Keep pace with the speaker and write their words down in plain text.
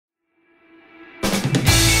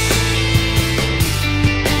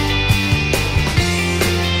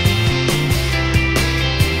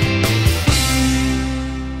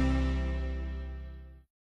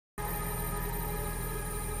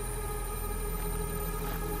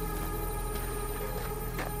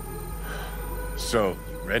So,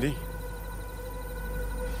 you ready?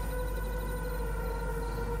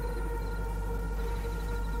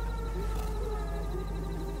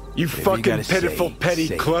 You fucking pitiful petty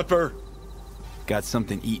klepper! Got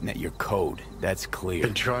something eating at your code, that's clear.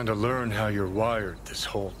 Been trying to learn how you're wired this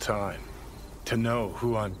whole time. To know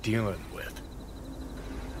who I'm dealing with.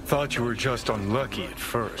 Thought you were just unlucky at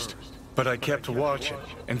first, but I kept watching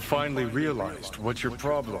and finally realized what your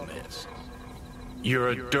problem is. You're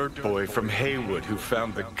a dirt boy from Haywood who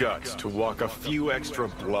found the guts to walk a few extra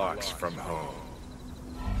blocks from home.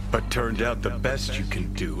 But turned out the best you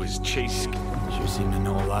can do is chase... Sure seem to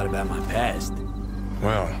know a lot about my past.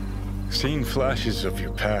 Well, seen flashes of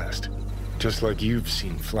your past, just like you've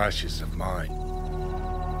seen flashes of mine.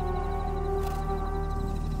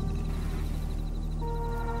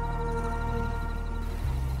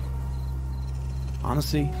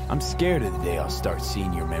 Honestly, I'm scared of the day I'll start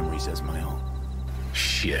seeing your memories as my own.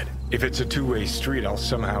 Shit. If it's a two-way street, I'll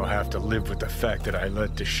somehow have to live with the fact that I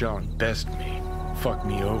let Deshaun best me. Fuck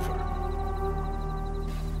me over.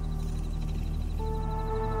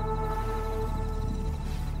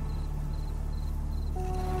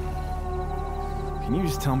 Can you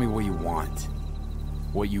just tell me what you want?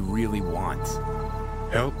 What you really want?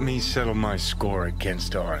 Help me settle my score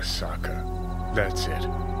against Arasaka. That's it.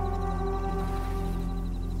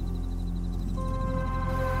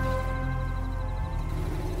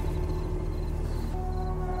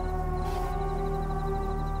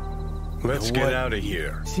 Let's get out of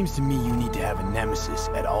here. Seems to me you need to have a nemesis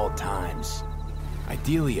at all times.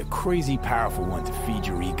 Ideally, a crazy powerful one to feed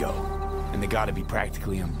your ego. And they gotta be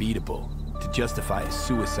practically unbeatable to justify a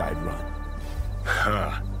suicide run.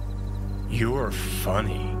 Huh. You're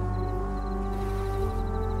funny.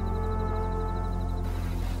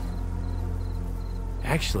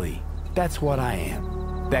 Actually, that's what I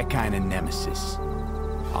am. That kind of nemesis.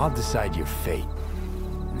 I'll decide your fate.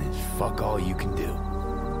 And there's fuck all you can do.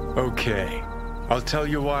 Okay. I'll tell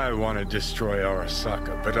you why I want to destroy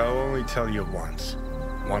Arasaka, but I'll only tell you once.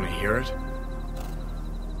 Want to hear it?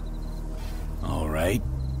 All right.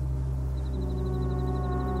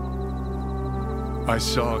 I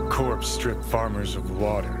saw a corpse strip farmers of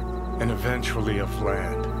water, and eventually of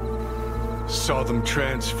land. Saw them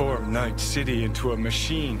transform Night City into a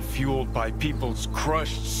machine fueled by people's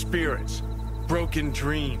crushed spirits, broken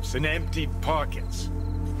dreams, and emptied pockets.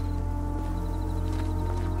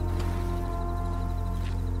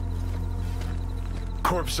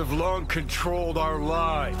 Corps have long controlled our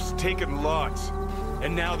lives, taken lots,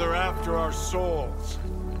 and now they're after our souls.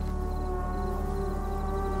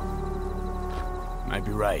 Might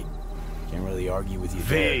be right. Can't really argue with you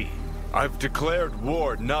there. I've declared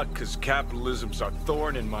war not because capitalism's a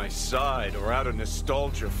thorn in my side or out of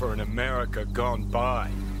nostalgia for an America gone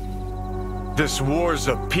by. This war's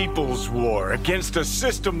a people's war against a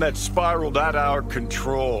system that spiraled out of our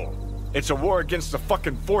control. It's a war against the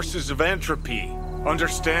fucking forces of entropy.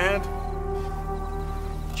 Understand?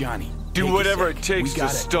 Johnny, do whatever it takes to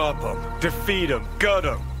stop them, defeat them, gut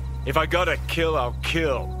them. If I gotta kill, I'll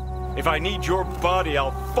kill. If I need your body,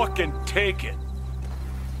 I'll fucking take it.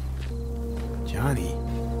 Johnny.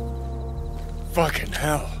 Fucking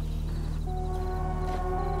hell.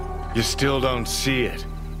 You still don't see it,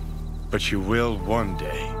 but you will one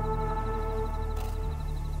day.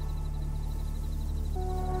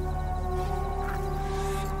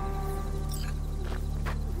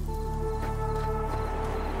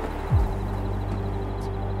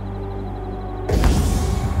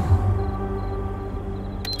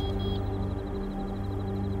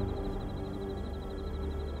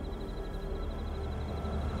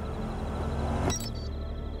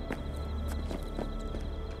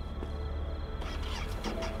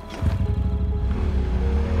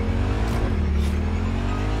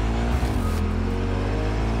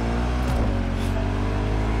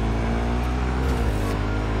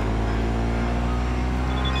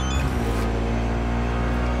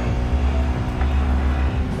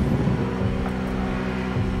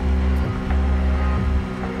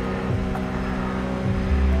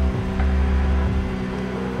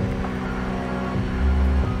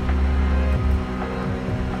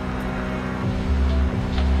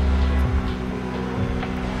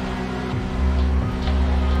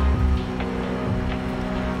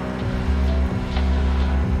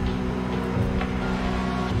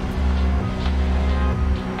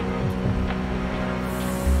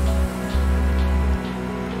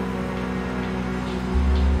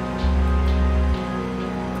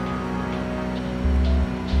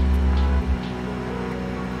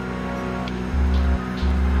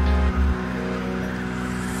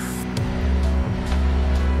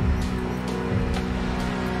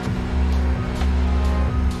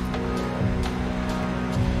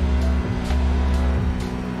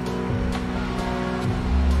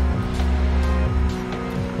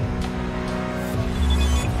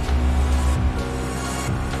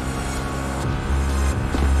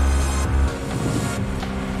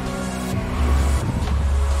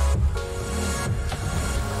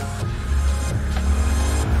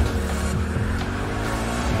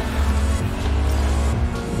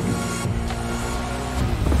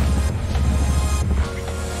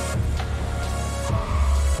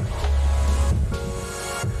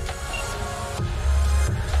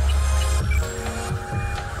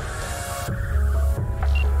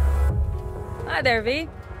 Hi there, V.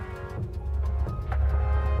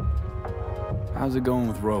 How's it going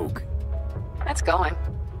with Rogue? It's going.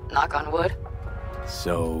 Knock on wood.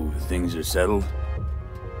 So, things are settled?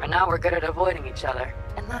 For now, we're good at avoiding each other,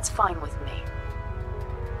 and that's fine with me.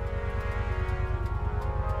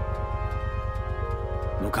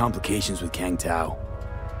 No complications with Kang Tao?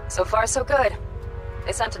 So far, so good.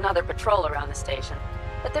 They sent another patrol around the station,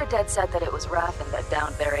 but they're dead set that it was Raffen that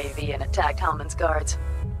downed their AV and attacked Hellman's guards.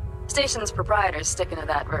 Station's proprietor's sticking to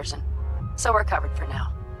that version, so we're covered for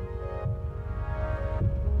now.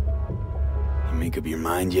 You make up your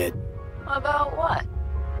mind yet? About what?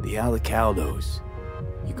 The Alicaldos.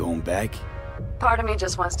 You going back? Part of me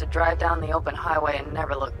just wants to drive down the open highway and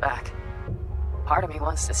never look back. Part of me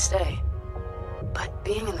wants to stay. But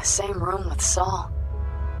being in the same room with Saul...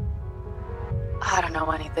 I don't know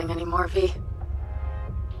anything anymore, V.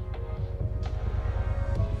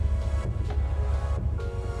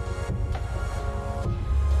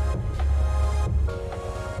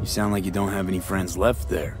 You sound like you don't have any friends left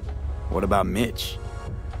there. What about Mitch?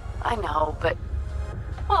 I know, but...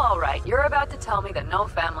 All right, you're about to tell me that no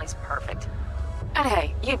family's perfect. And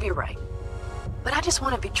hey, you'd be right. But I just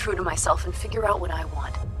want to be true to myself and figure out what I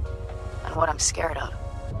want. And what I'm scared of.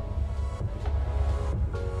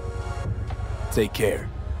 Take care.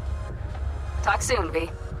 Talk soon, V.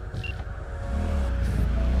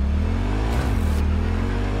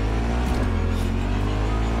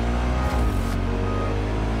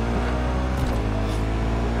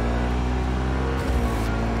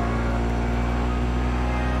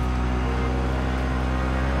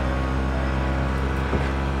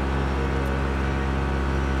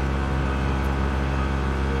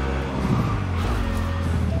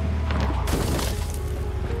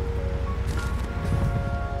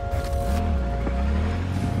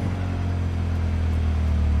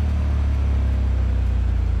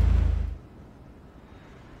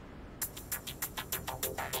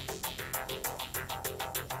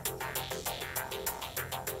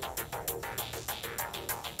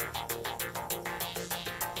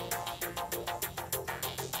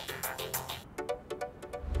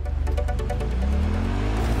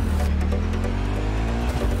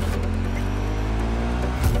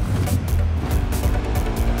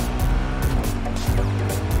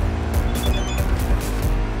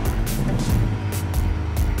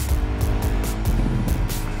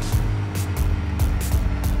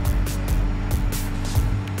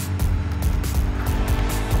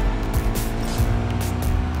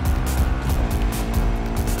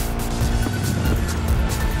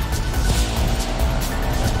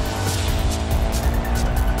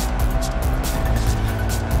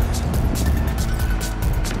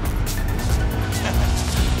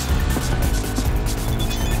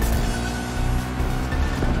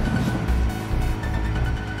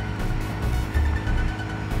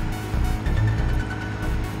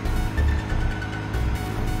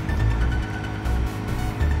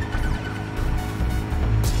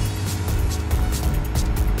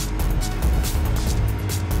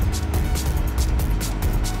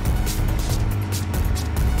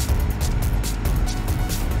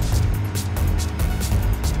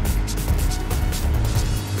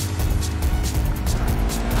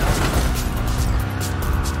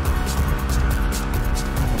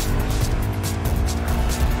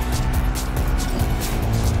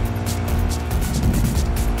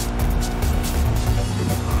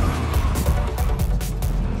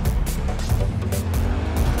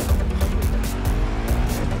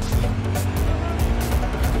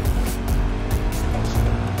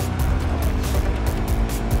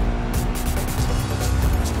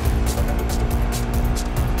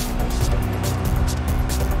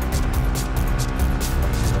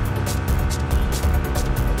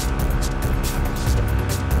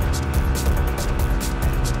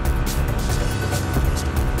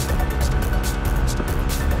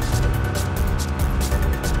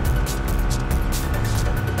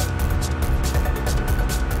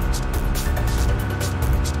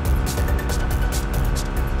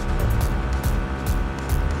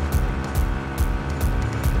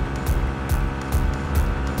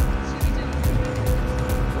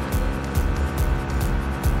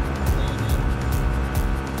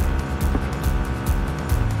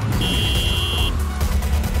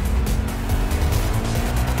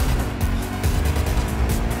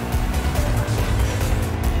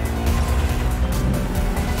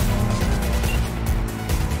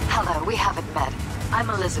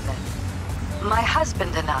 My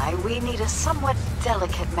husband and I, we need a somewhat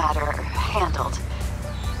delicate matter handled.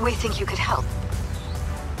 We think you could help.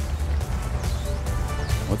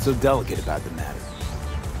 What's so delicate about the matter?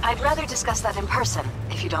 I'd rather discuss that in person,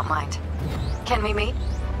 if you don't mind. Can we meet?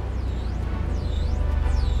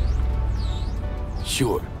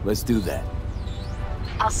 Sure, let's do that.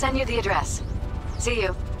 I'll send you the address. See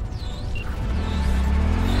you.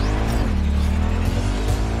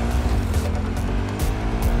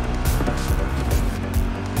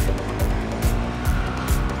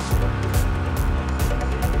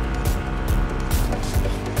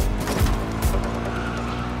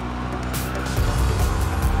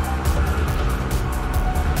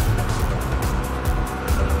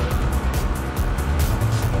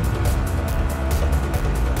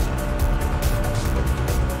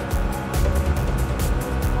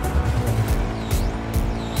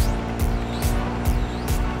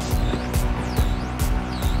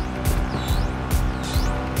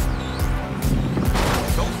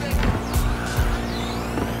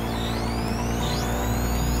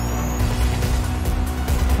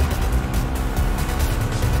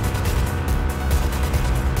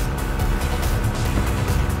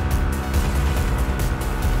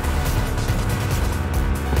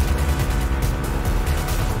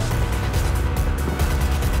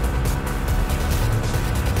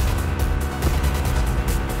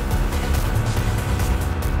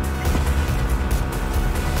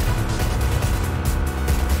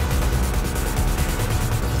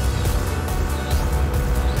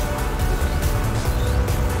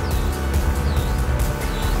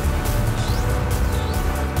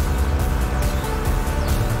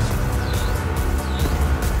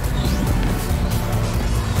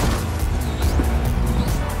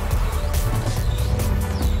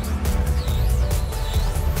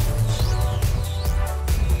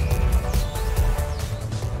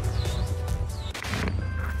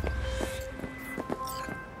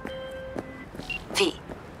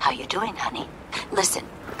 How you doing, honey? Listen,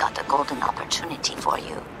 got a golden opportunity for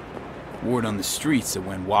you. Word on the streets that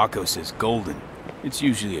when Wako says golden, it's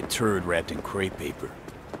usually a turd wrapped in crepe paper.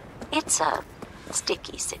 It's a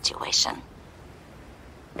sticky situation.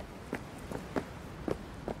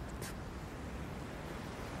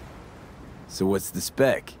 So what's the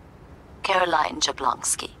spec? Caroline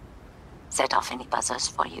Jablonski. Set off any buzzers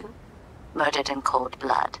for you? Murdered in cold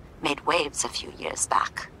blood. Made waves a few years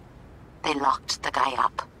back. They locked the guy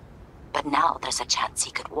up. But now there's a chance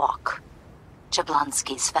he could walk.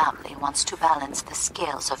 Jablonski's family wants to balance the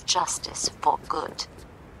scales of justice for good.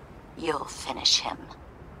 You'll finish him.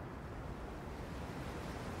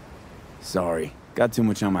 Sorry, got too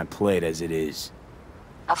much on my plate as it is.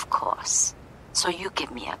 Of course. So you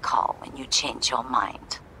give me a call when you change your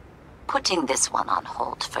mind. Putting this one on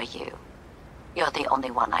hold for you. You're the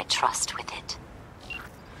only one I trust with it.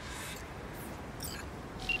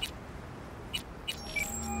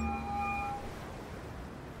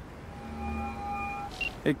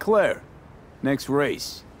 Hey Claire, next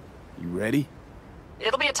race. You ready?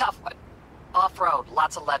 It'll be a tough one. Off-road,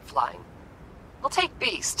 lots of lead flying. We'll take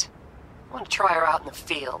Beast. I want to try her out in the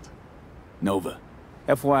field. Nova,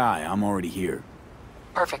 FYI, I'm already here.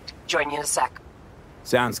 Perfect. Join you in a sec.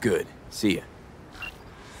 Sounds good. See ya.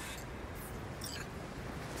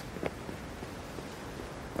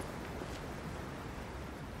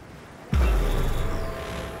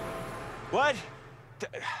 What?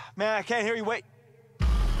 Man, I can't hear you. Wait.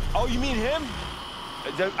 Oh, you mean him?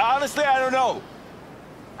 Honestly, I don't know.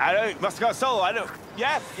 Must have gone solo. I don't.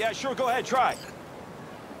 Yeah, sure. Go ahead, try.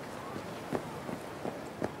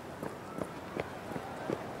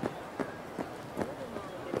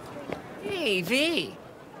 Hey, V.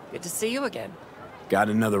 Good to see you again. Got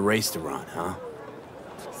another race to run, huh?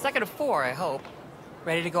 Second of 4, I hope.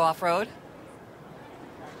 Ready to go off-road?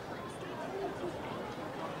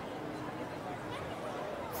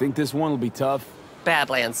 Think this one will be tough?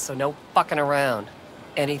 Badlands, so no fucking around.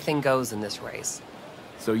 Anything goes in this race.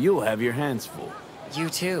 So you'll have your hands full. You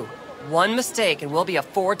too. One mistake and we'll be a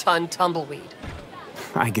 4-ton tumbleweed.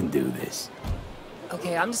 I can do this.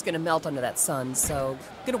 Okay, I'm just gonna melt under that sun, so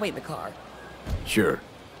gonna wait in the car. Sure.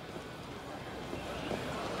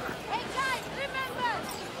 Hey guys, remember!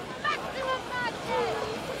 Maximum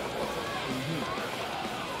madness!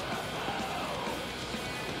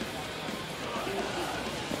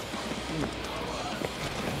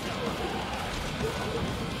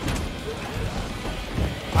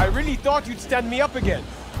 I really thought you'd stand me up again.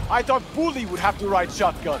 I thought Bully would have to ride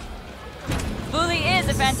shotgun. Bully is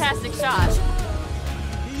a fantastic shot.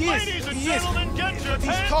 He is. Ladies and He gentlemen, is. get your He's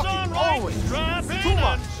pants talking on right, always. strap in, Too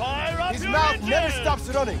much. and fire up His your mouth engine. never stops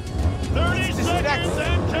running. 30 It's seconds distracting.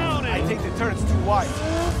 and counting. I think the turn's too wide.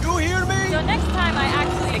 You hear me? So next time I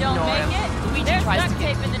actually don't Ignore make him. it, Luigi there's tries duct to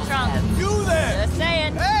get tape in the trunk. You there? Just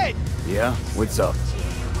saying. Hey! Yeah? What's up?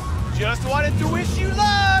 Just wanted to wish you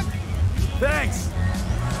luck! Thanks!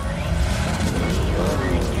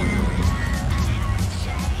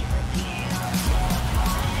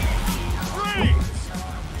 Three,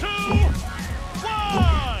 two,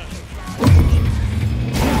 one!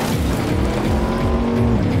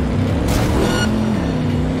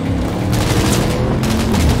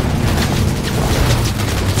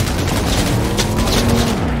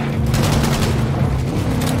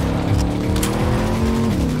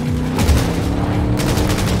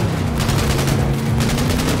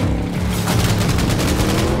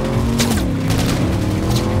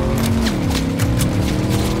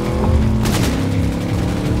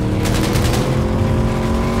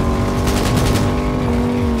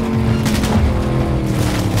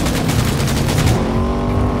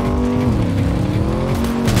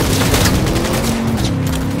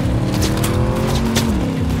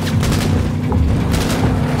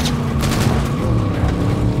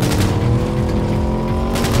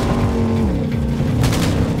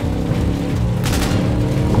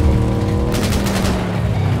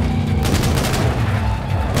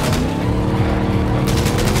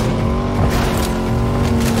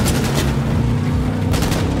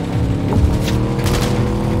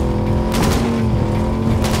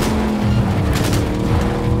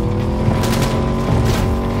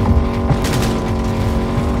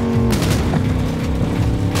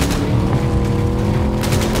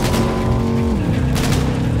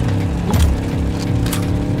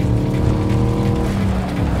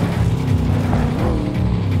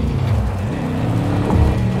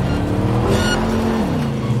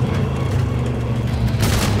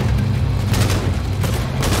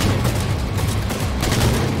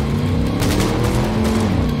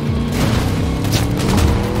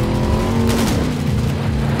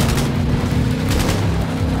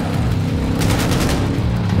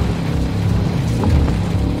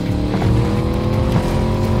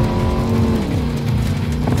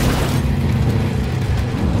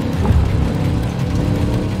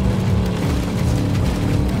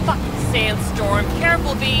 Sandstorm.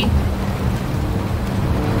 Careful, V.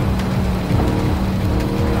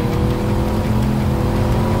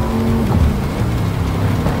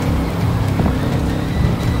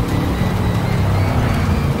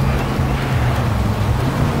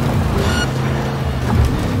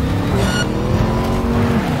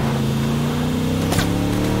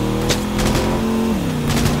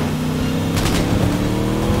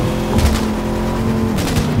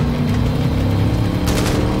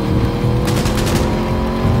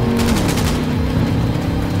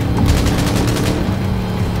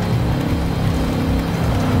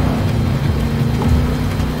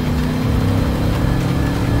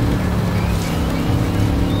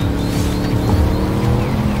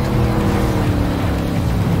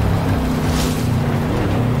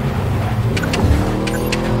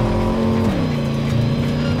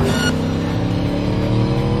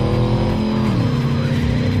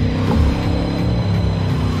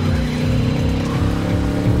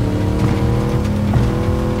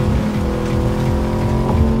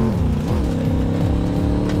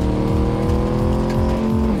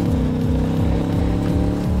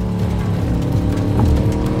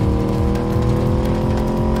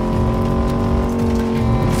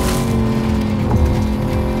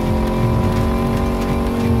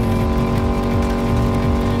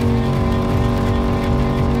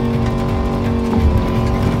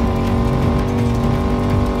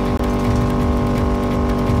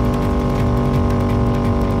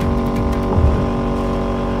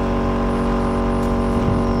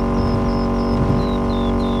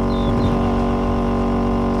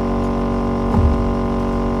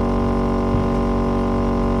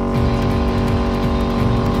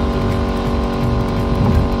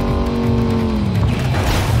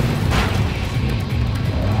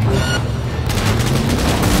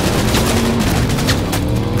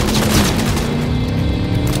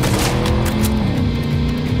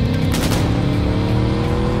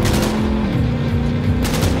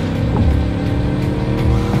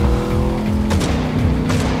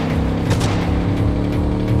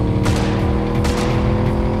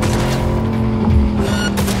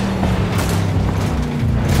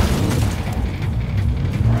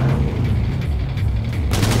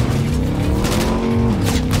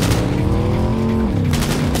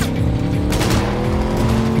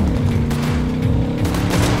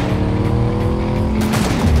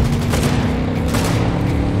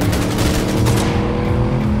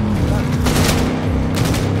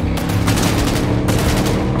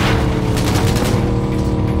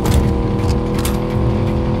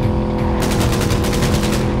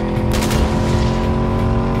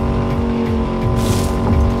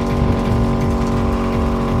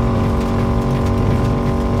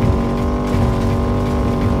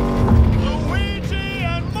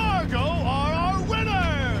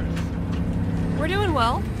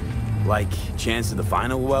 Like, chance of the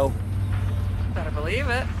final well? Better believe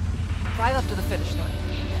it. Drive up to the finish line.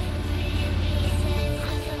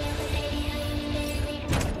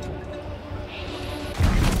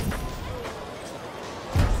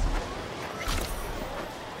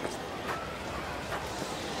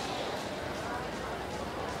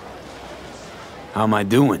 How am I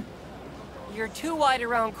doing? You're too wide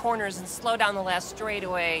around corners and slow down the last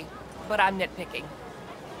straightaway, but I'm nitpicking.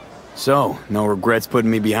 So, no regrets putting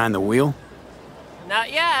me behind the wheel? Not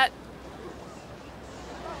yet.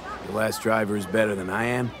 The last driver is better than I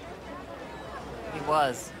am? He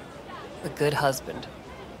was. A good husband.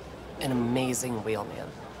 An amazing wheelman.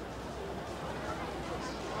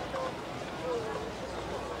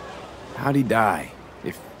 How'd he die,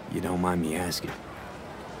 if you don't mind me asking?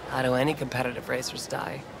 How do any competitive racers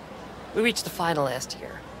die? We reached the final last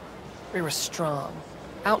year. We were strong,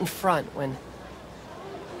 out in front when...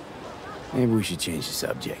 Maybe we should change the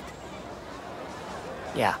subject.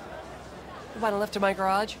 Yeah. You want a lift to my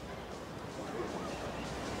garage?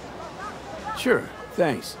 Sure,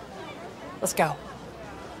 thanks. Let's go.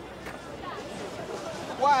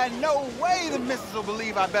 Why, no way the missus will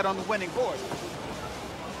believe I bet on the winning horse.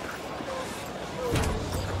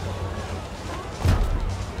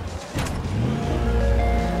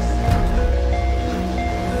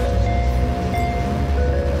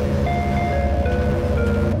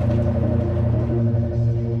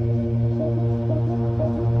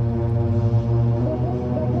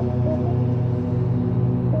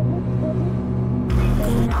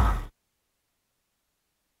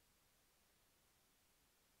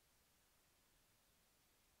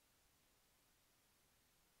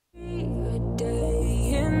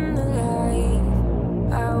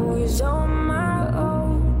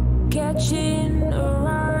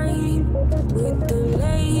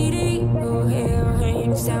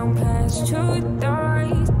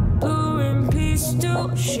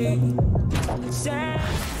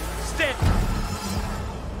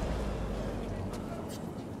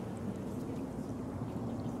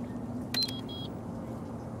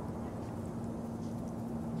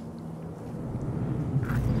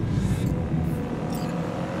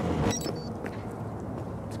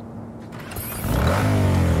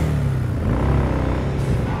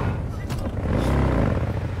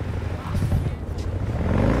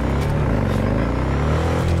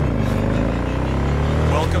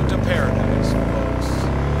 Welcome to paradise,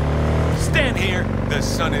 folks. Stand here. The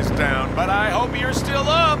sun is down, but I hope you're still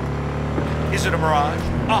up. Is it a mirage?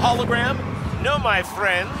 A hologram? No, my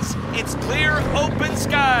friends. It's clear, open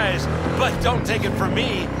skies. But don't take it from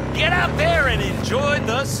me. Get out there and enjoy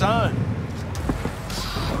the sun.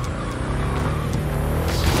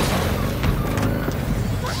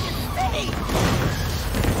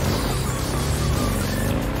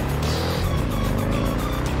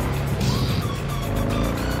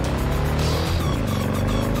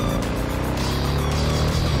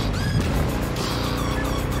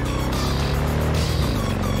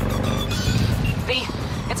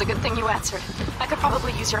 I could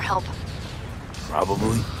probably use your help.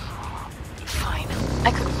 Probably. Fine.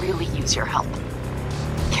 I could really use your help.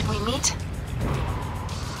 Can we meet?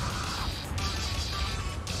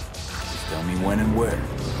 Just tell me when and where.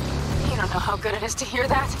 You don't know how good it is to hear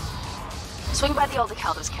that. Swing by the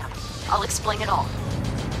Aldecaldos camp. I'll explain it all.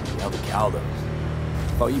 The Aldecaldos?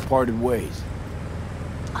 Thought you parted ways.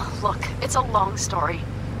 Oh, look, it's a long story.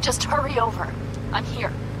 Just hurry over. I'm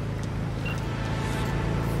here.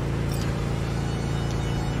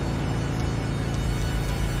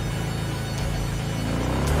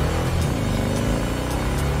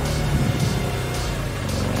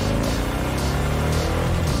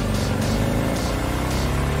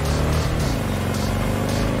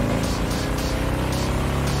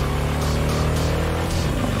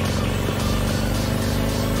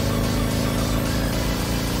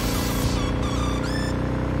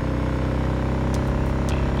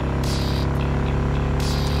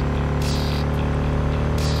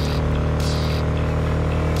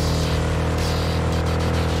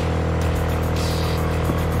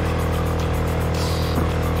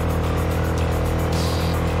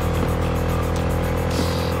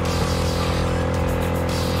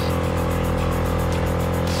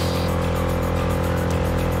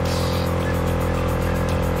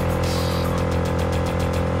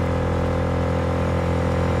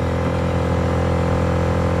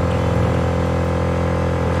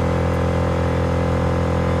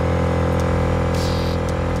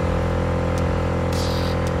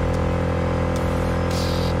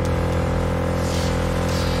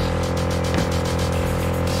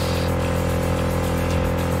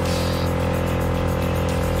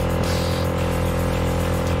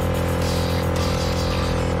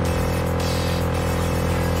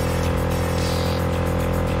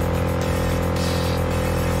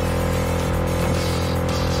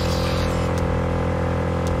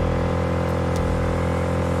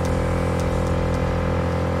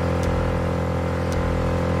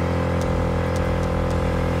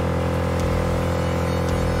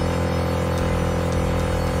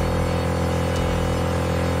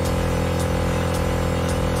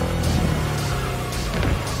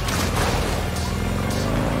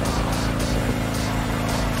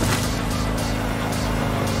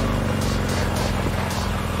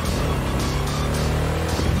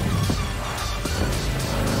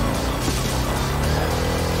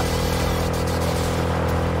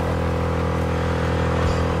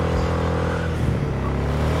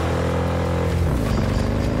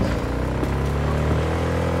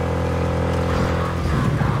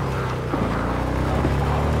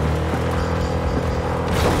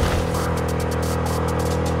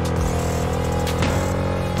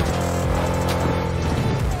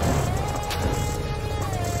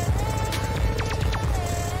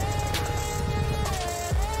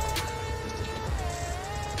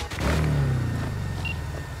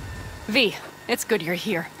 V, it's good you're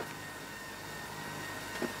here.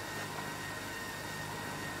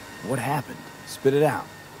 What happened? Spit it out.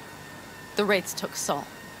 The Wraiths took Saul.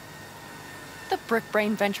 The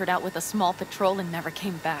Brickbrain ventured out with a small patrol and never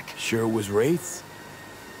came back. Sure it was Wraiths?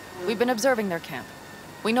 We've been observing their camp.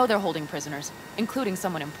 We know they're holding prisoners, including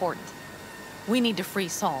someone important. We need to free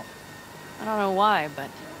Saul. I don't know why, but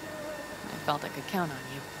I felt I could count on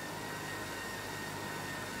you.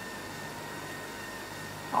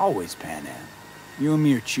 Always Pan Am. You and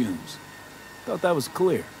me are chums. Thought that was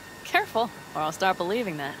clear. Careful, or I'll start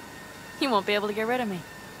believing that. You won't be able to get rid of me.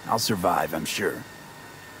 I'll survive, I'm sure.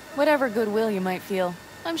 Whatever goodwill you might feel,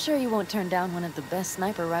 I'm sure you won't turn down one of the best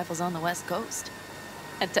sniper rifles on the West Coast.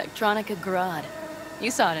 A Tektronica Grad. You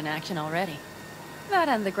saw it in action already. That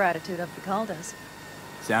and the gratitude of the Caldas.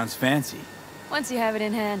 Sounds fancy. Once you have it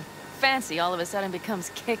in hand, fancy all of a sudden becomes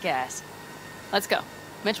kick-ass. Let's go.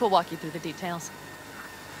 Mitch will walk you through the details.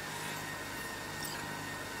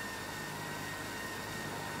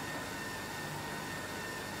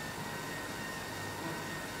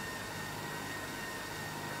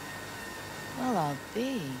 Well, I'll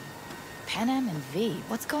be. Pan Am and V,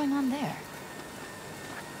 what's going on there?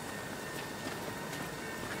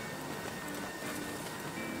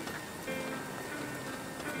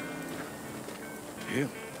 Him?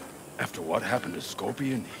 After what happened to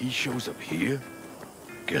Scorpion, he shows up here?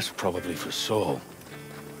 Guess probably for Saul.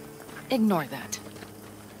 Ignore that.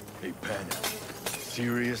 Hey, Panna.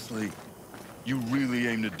 Seriously? You really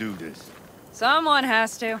aim to do this? Someone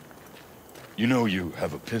has to. You know you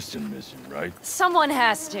have a piston missing, right? Someone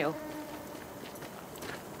has to.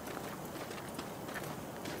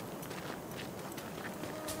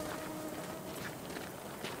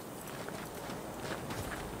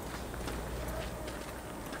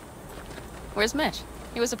 Where's Mitch?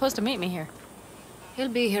 He was supposed to meet me here. He'll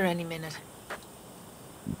be here any minute.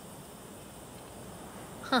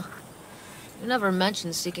 Huh. You never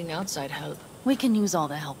mentioned seeking outside help. We can use all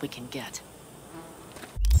the help we can get.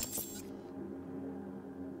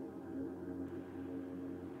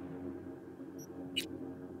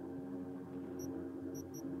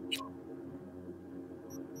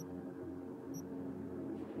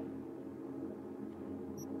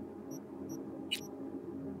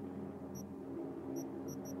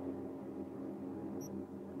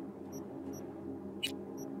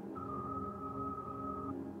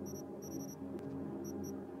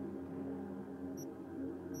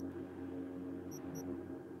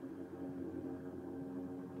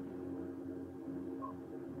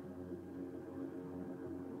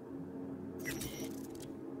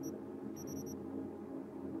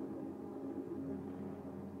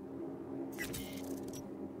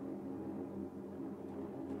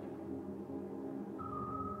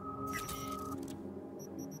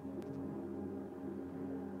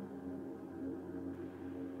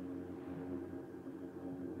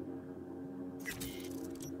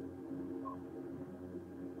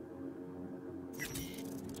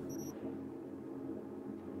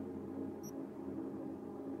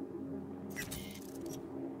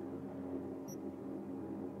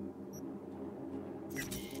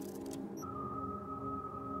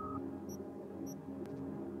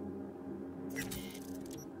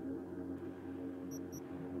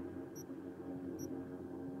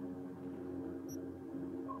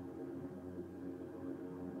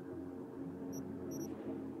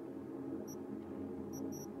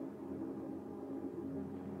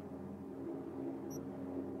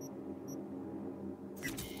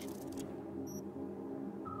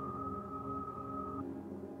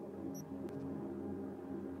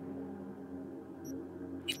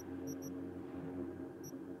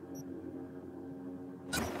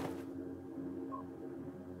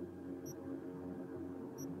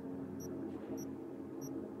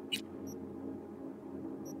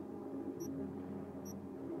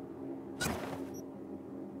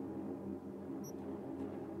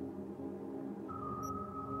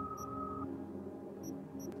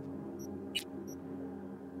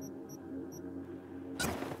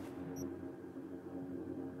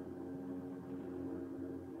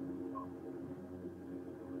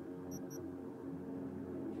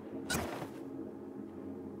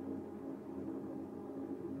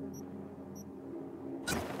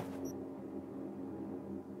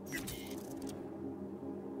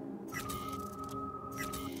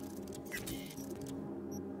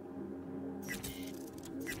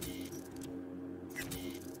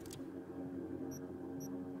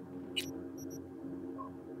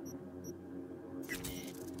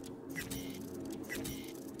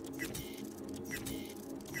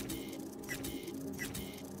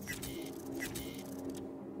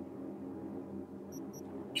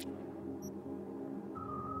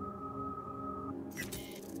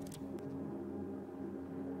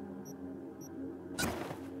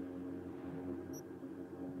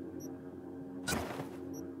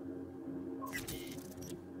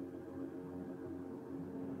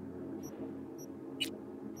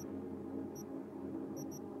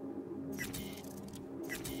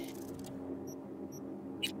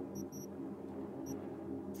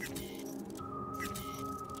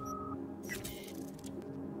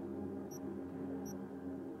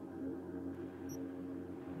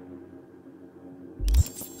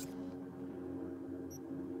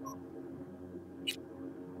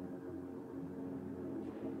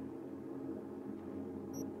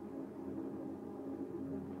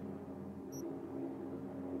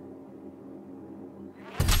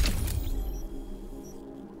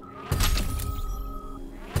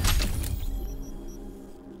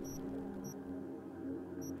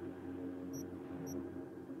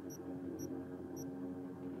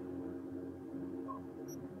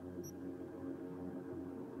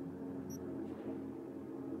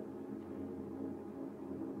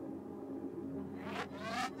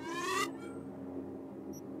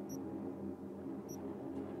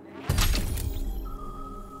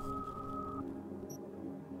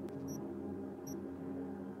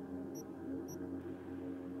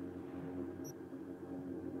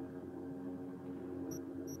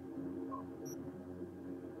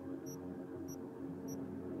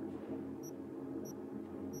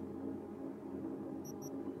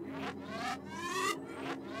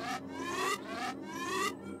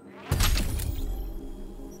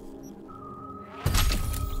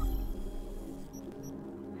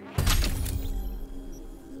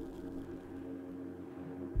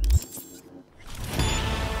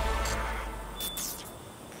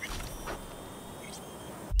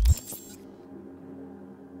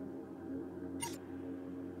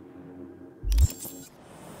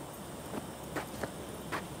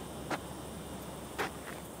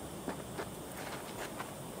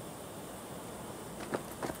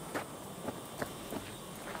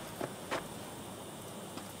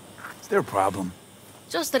 Their problem.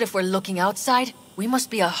 Just that if we're looking outside, we must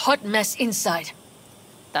be a hot mess inside.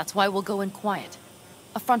 That's why we'll go in quiet.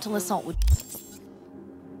 A frontal assault would...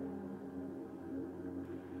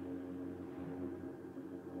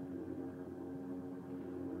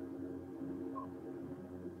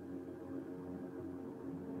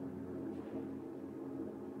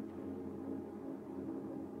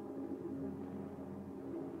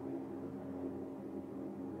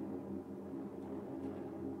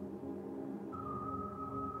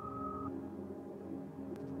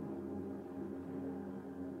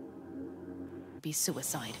 be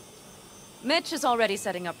suicide. Mitch is already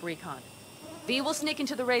setting up recon. V will sneak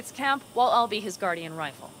into the Wraith's camp, while I'll be his guardian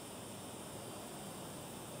rifle.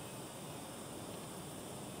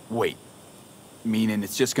 Wait. Meaning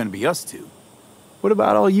it's just gonna be us two? What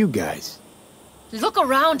about all you guys? Look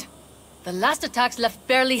around! The last attacks left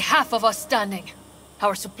barely half of us standing.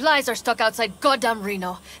 Our supplies are stuck outside goddamn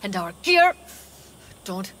Reno, and our gear...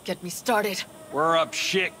 Don't get me started. We're up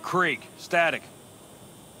shit creek, static.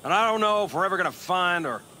 And I don't know if we're ever gonna find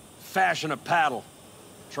or fashion a paddle.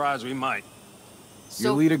 Try as we might.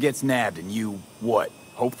 Your leader gets nabbed and you, what,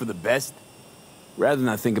 hope for the best? Rather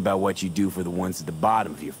not think about what you do for the ones at the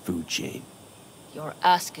bottom of your food chain. You're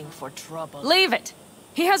asking for trouble. Leave it!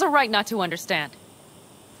 He has a right not to understand.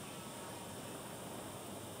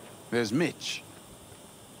 There's Mitch.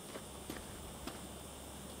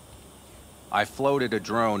 I floated a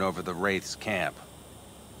drone over the Wraith's camp.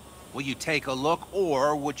 Will you take a look,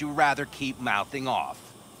 or would you rather keep mouthing off?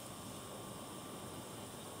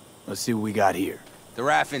 Let's see what we got here. The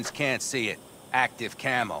Raffins can't see it. Active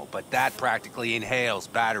camo, but that practically inhales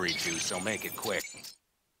battery juice, so make it quick.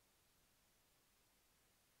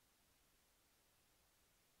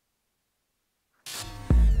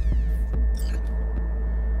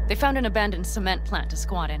 They found an abandoned cement plant to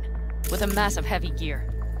squat in, with a massive heavy gear.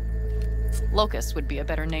 Locusts would be a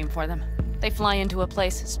better name for them. They fly into a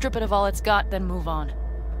place, strip it of all it's got, then move on.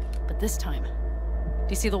 But this time... Do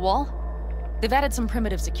you see the wall? They've added some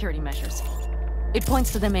primitive security measures. It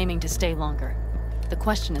points to them aiming to stay longer. The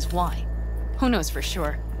question is why? Who knows for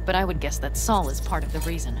sure, but I would guess that Saul is part of the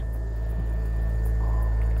reason.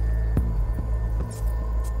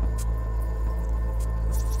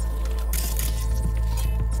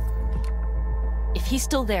 If he's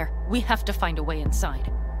still there, we have to find a way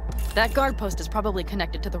inside. That guard post is probably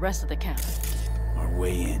connected to the rest of the camp. Our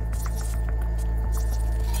way in.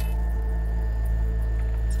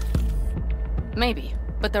 Maybe,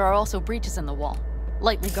 but there are also breaches in the wall.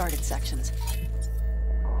 Lightly guarded sections.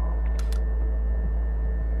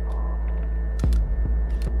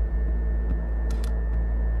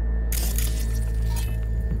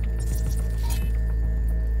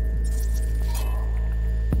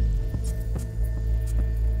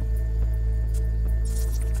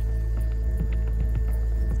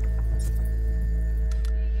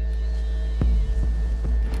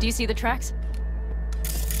 Do you see the tracks?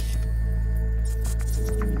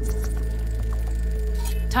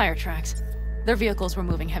 Tire tracks. Their vehicles were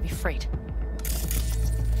moving heavy freight.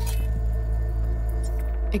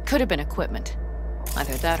 It could have been equipment.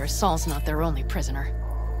 Either that or Saul's not their only prisoner.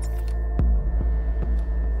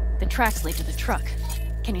 The tracks lead to the truck.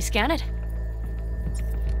 Can you scan it?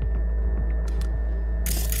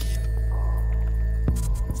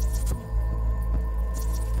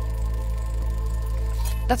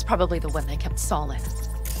 That's probably the one they kept Saul in.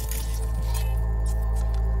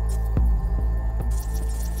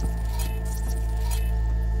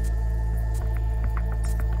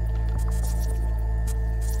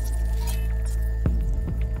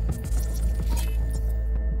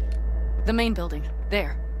 The main building.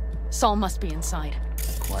 There. Saul must be inside.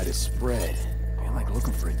 Quite a spread. Feel like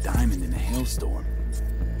looking for a diamond in a hailstorm.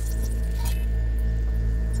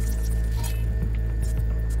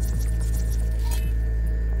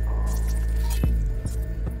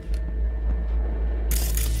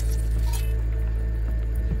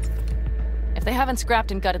 If they haven't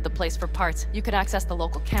scrapped and gutted the place for parts, you could access the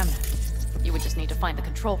local camnet. You would just need to find the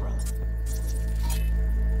control room.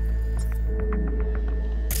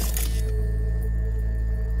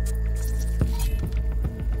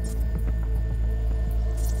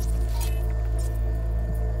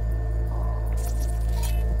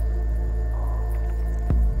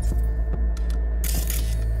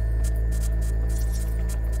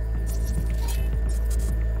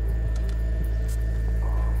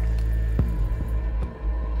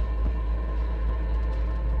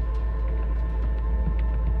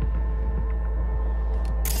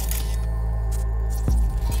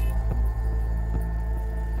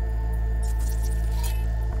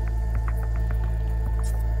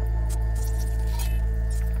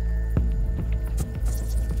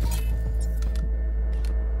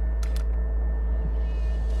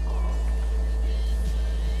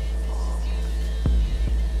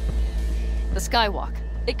 skywalk.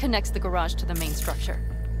 It connects the garage to the main structure.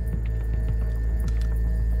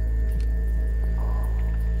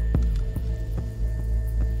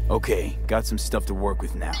 Okay, got some stuff to work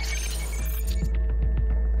with now.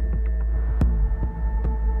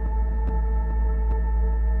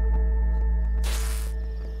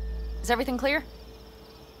 Is everything clear?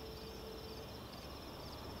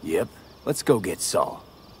 Yep. Let's go get Saul.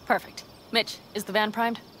 Perfect. Mitch, is the van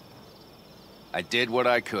primed? I did what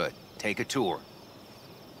I could. Take a tour.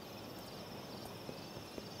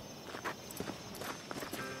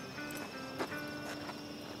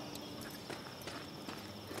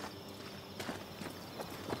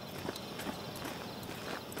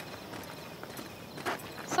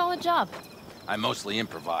 Solid job. I mostly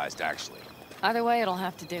improvised, actually. Either way, it'll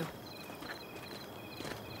have to do.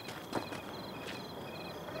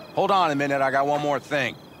 Hold on a minute, I got one more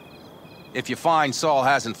thing. If you find Saul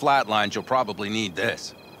hasn't flatlined, you'll probably need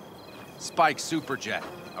this. Spike Superjet,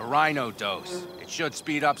 a Rhino dose. It should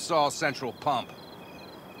speed up Saul's central pump.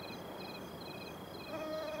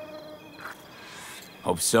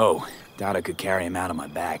 Hope so. Doubt I could carry him out on my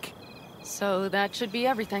back. So that should be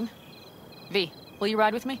everything. V, will you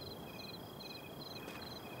ride with me?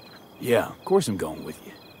 Yeah, of course I'm going with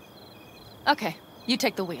you. Okay, you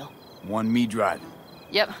take the wheel. Want me driving?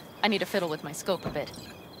 Yep, I need to fiddle with my scope a bit.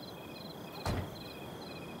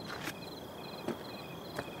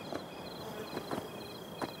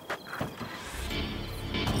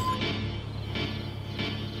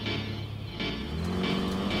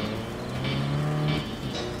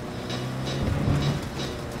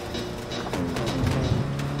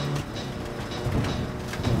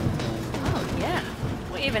 Oh yeah,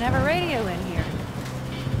 we even have a radio in here.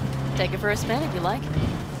 Take it for a spin if you like.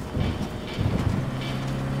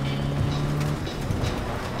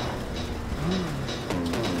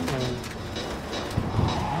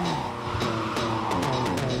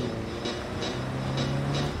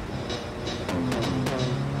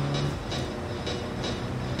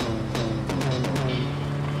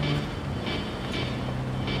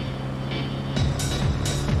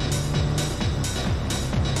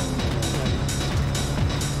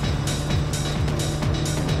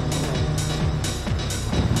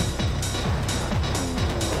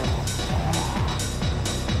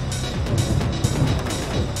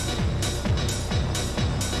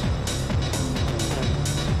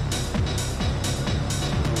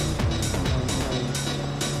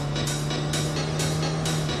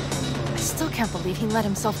 I can't believe he let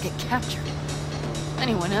himself get captured.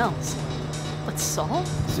 Anyone else? But Saul?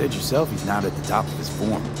 Said yourself he's not at the top of his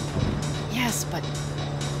form. Yes, but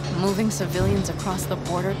moving civilians across the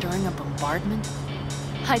border during a bombardment?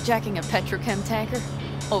 Hijacking a petrochem tanker?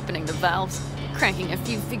 Opening the valves? Cranking a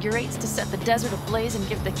few figure eights to set the desert ablaze and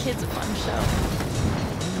give the kids a fun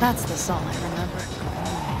show? That's the Saul I remember.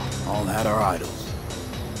 All had our idols.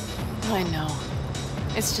 I know.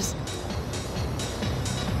 It's just...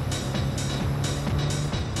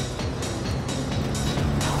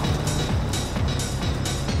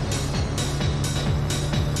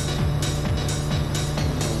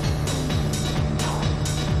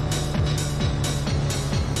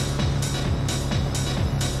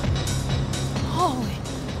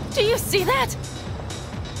 Do you see that?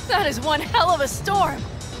 That is one hell of a storm!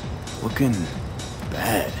 Looking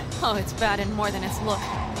bad. Oh, it's bad in more than its look.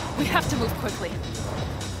 We have to move quickly.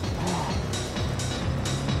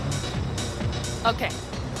 Okay.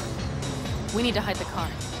 We need to hide the car.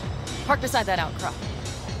 Park beside that outcrop.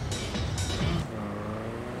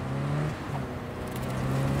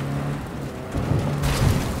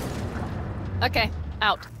 Okay,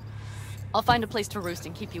 out. I'll find a place to roost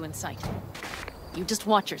and keep you in sight. You just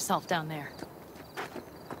watch yourself down there.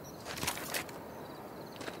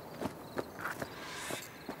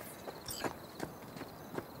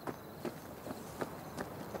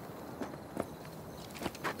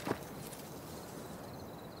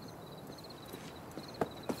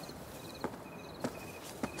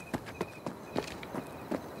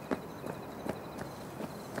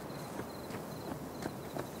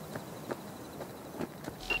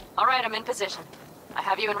 All right, I'm in position. I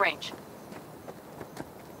have you in range.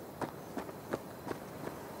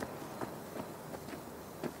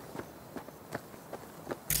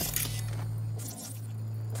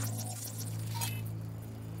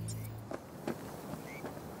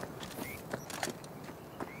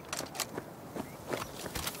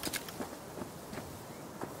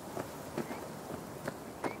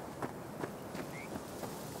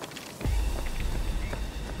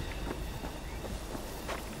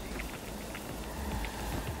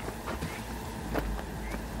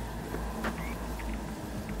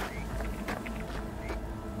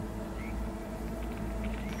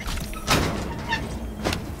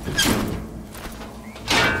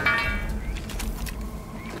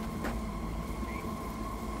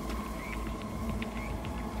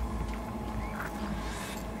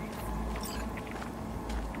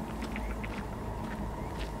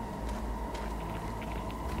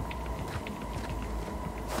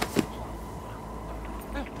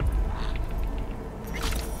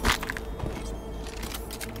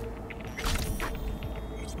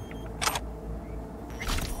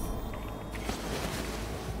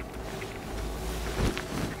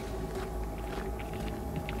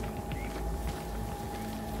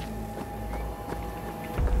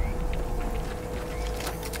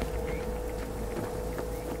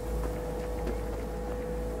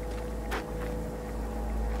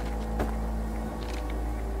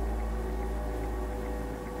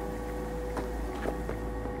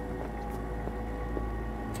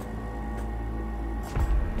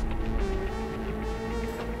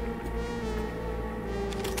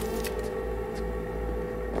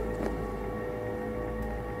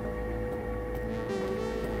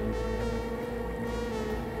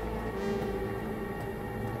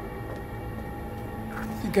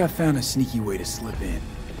 think I found a sneaky way to slip in.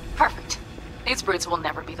 Perfect. These brutes will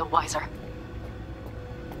never be the wiser.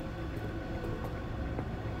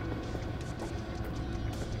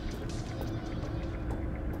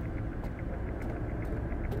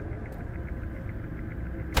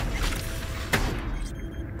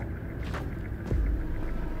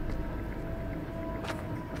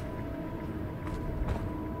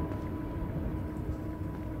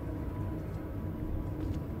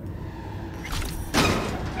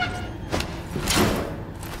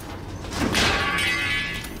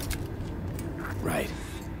 Right.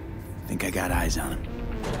 Think I got eyes on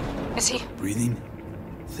him. Is he? Breathing?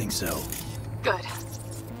 Think so. Good.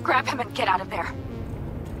 Grab him and get out of there.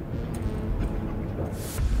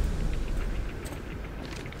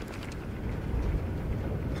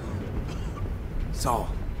 Saul.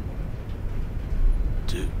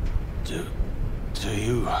 Do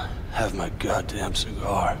you have my goddamn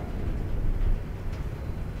cigar?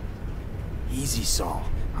 Easy, Saul.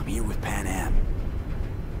 I'm here with Pan Am.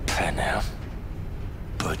 Pan Am?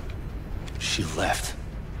 But she left.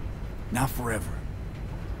 Not forever.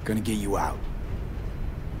 Gonna get you out.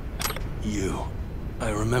 You.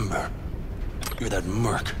 I remember. You're that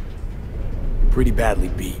merc. Pretty badly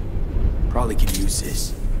beat. Probably could use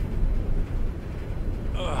this.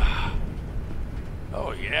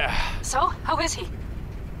 Oh, yeah. So, how is he?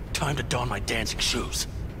 Time to don my dancing shoes.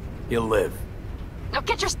 He'll live. Now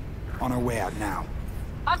get your... On our way out now.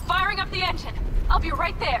 I'm firing up the engine. I'll be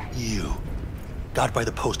right there. You. Got by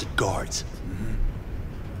the posted guards.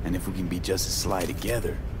 And if we can be just as sly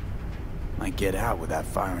together, might get out without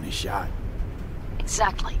firing a shot.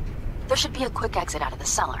 Exactly. There should be a quick exit out of the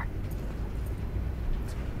cellar.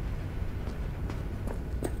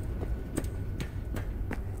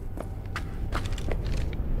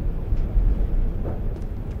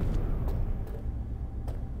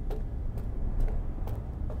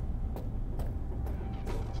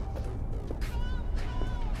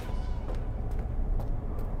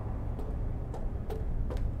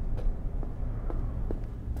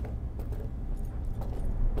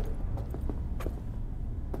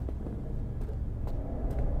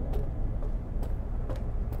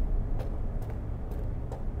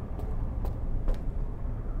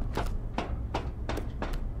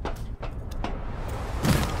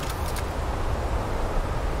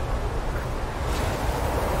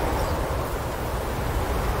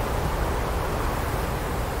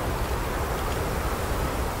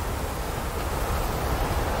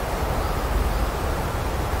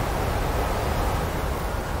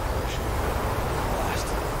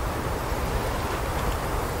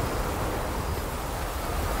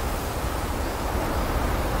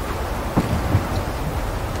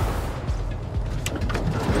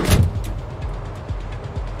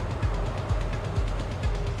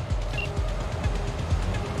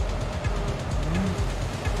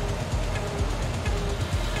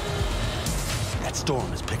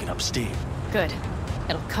 Storm is picking up steam. Good.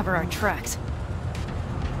 It'll cover our tracks.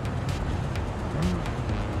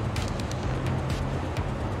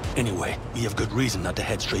 Anyway, we have good reason not to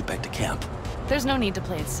head straight back to camp. There's no need to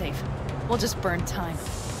play it safe. We'll just burn time.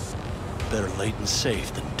 Better late and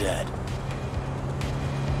safe than dead.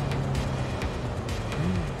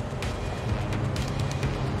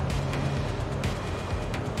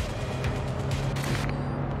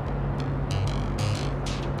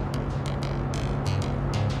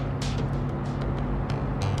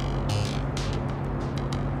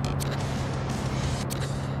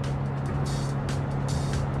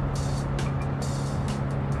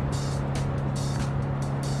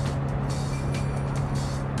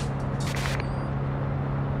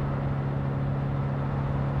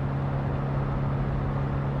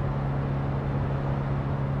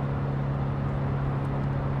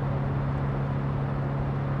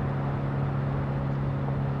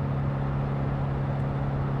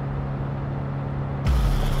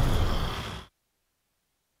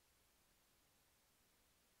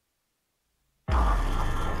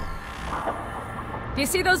 Do you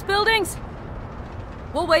see those buildings?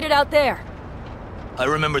 We'll wait it out there. I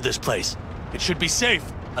remember this place. It should be safe,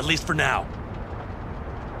 at least for now.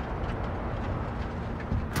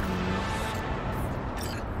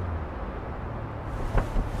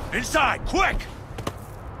 Inside, quick!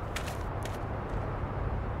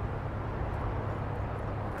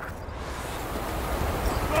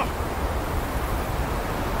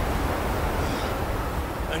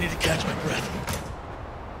 I need to catch my breath.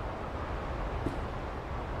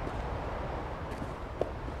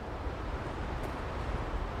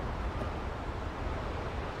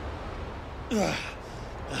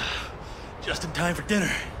 Just in time for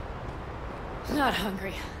dinner. Not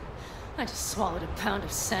hungry. I just swallowed a pound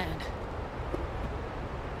of sand.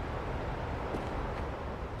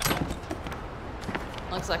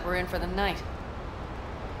 Looks like we're in for the night.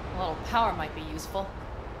 A little power might be useful.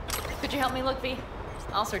 Could you help me look, V?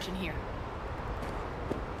 I'll search in here.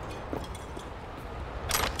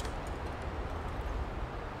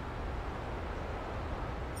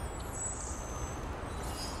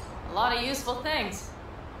 A lot of useful things.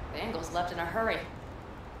 Bangles left in a hurry.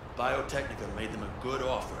 Biotechnica made them a good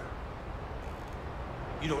offer.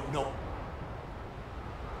 You don't know.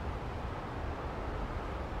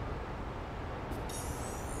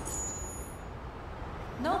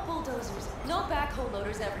 No bulldozers, no backhoe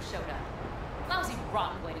loaders ever showed up. Lousy,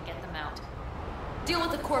 rotten way to get them out. Deal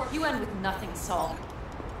with the corp, you end with nothing, Saul.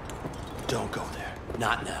 Don't go there.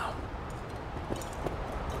 Not now.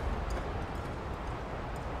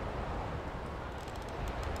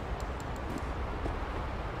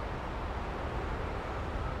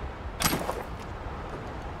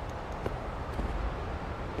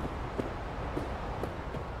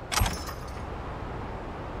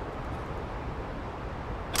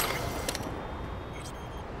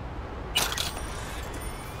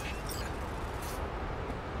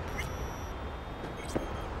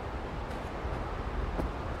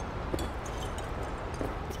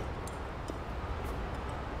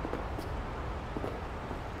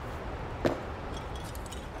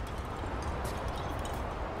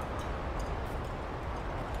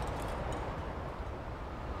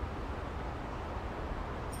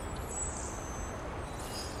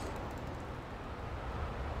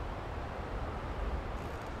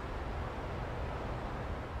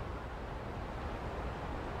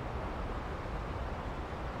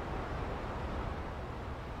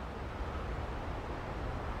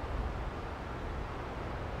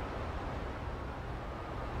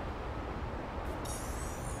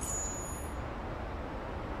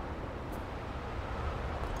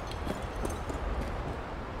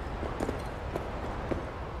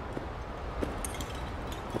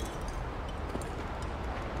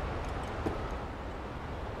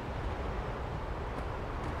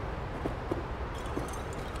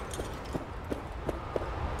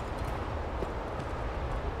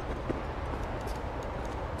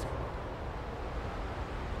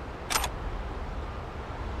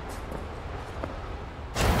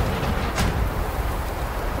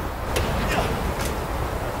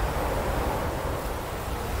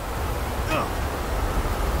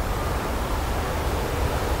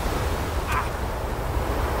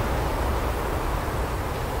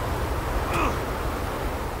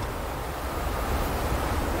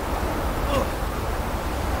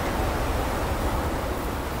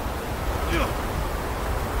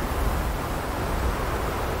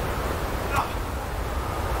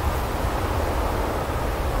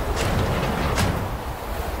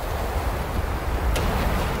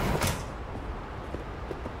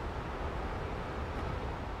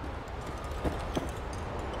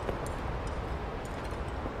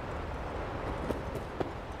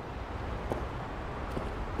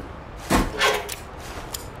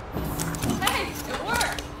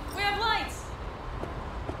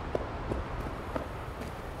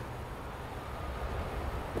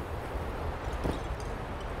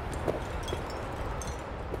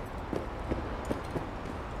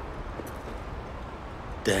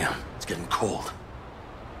 Damn, it's getting cold.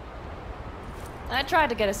 I tried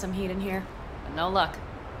to get us some heat in here, but no luck.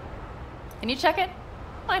 Can you check it?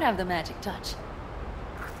 Might have the magic touch.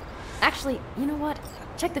 Actually, you know what?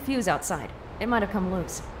 Check the fuse outside. It might have come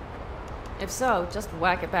loose. If so, just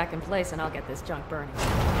whack it back in place and I'll get this junk burning.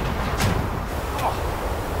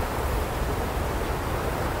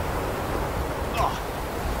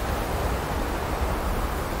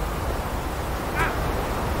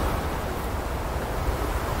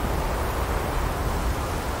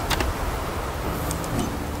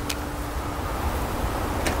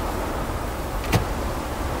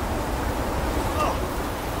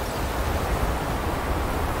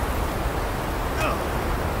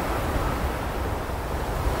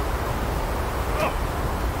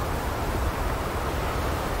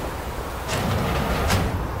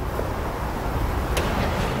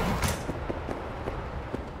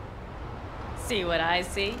 See what I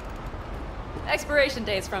see? Expiration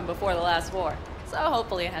date's from before the last war, so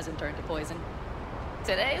hopefully it hasn't turned to poison.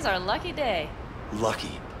 Today's our lucky day.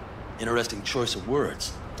 Lucky. Interesting choice of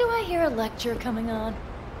words. Do I hear a lecture coming on?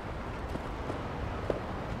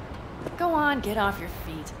 Go on, get off your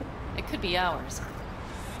feet. It could be hours.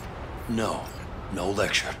 No, no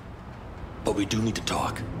lecture. But we do need to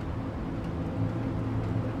talk.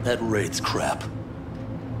 That raid's crap.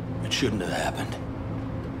 It shouldn't have happened.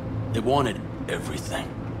 They wanted everything.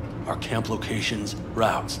 our camp locations,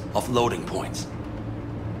 routes, offloading points.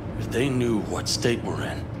 If they knew what state we're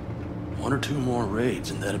in, 1 or 2 more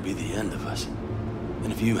raids and that'd be the end of us.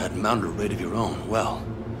 And if you had mounted a raid of your own, well,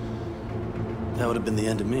 that would have been the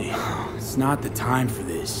end of me. It's not the time for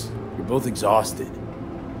this. You're both exhausted.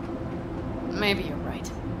 Maybe you're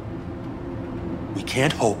right. We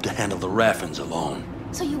can't hope to handle the Raffens alone.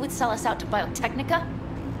 So you would sell us out to Biotechnica?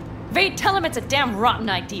 Vade, tell him it's a damn rotten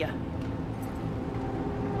idea.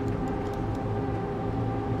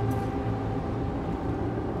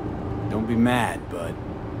 Don't be mad, but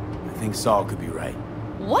I think Saul could be right.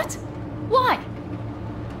 What? Why?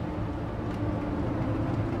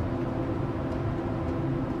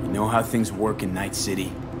 You know how things work in Night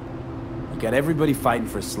City? You got everybody fighting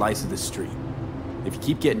for a slice of the street. If you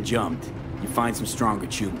keep getting jumped, you find some stronger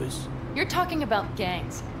chupas. You're talking about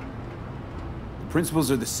gangs. The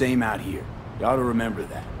principles are the same out here. You ought to remember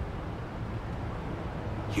that.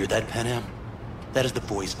 Hear that, Panam? That is the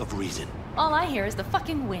voice of reason. All I hear is the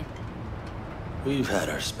fucking wind. We've had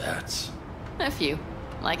our spats. A few.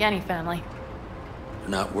 Like any family. They're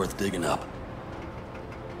not worth digging up.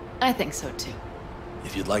 I think so too.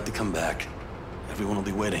 If you'd like to come back, everyone will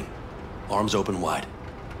be waiting. Arms open wide.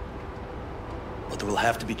 But there will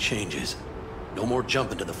have to be changes. No more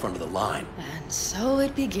jumping to the front of the line. And so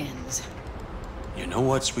it begins. You know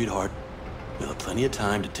what, sweetheart? We'll have plenty of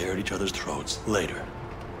time to tear at each other's throats later.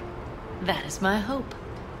 That is my hope.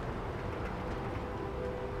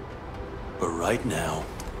 But right now,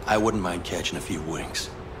 I wouldn't mind catching a few winks.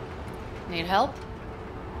 Need help?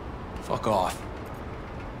 Fuck off.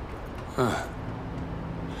 Huh.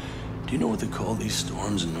 Do you know what they call these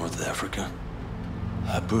storms in North Africa?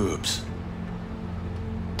 Haboobs.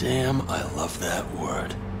 Damn, I love that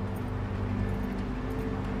word.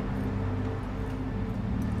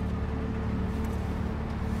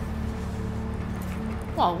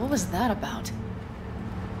 Well, what was that about?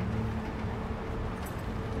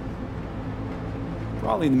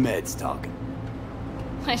 Probably the meds talking.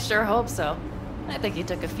 I sure hope so. I think he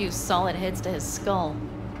took a few solid hits to his skull.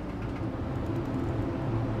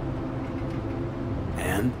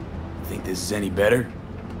 And? Think this is any better?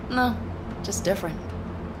 No, just different.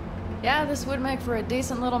 Yeah, this would make for a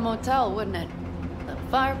decent little motel, wouldn't it? Little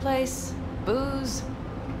fireplace, booze.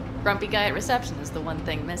 Grumpy guy at reception is the one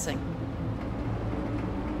thing missing.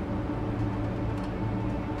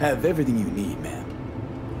 Have everything you need, ma'am.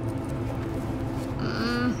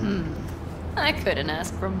 I couldn't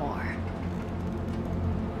ask for more.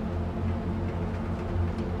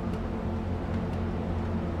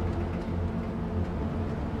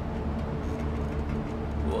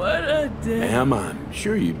 What a day. Ma'am, I'm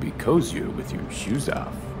sure you'd be cozier with your shoes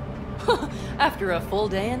off. After a full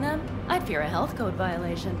day in them, I'd fear a health code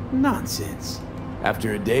violation. Nonsense.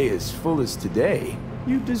 After a day as full as today,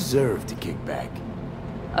 you deserve to kick back.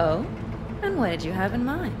 Oh? And what did you have in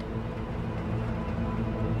mind?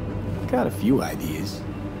 Got a few ideas.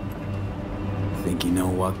 Think you know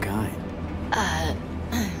what kind?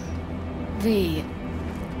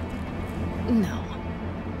 No.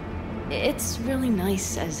 It's really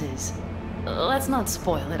nice as is. Let's not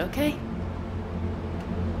spoil it, okay?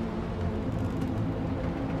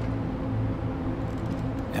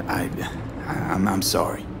 I'm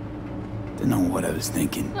sorry. Didn't know what I was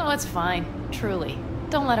thinking. No, it's fine. Truly.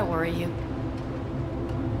 Don't let it worry you.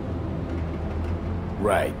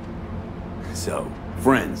 Right. So,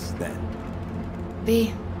 friends, then.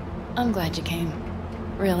 V, I'm glad you came.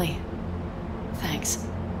 Really. Thanks.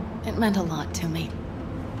 It meant a lot to me.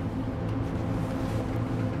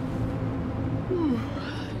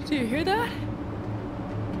 Do you hear that?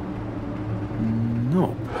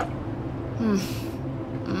 No.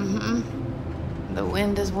 The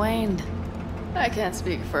wind has waned. I can't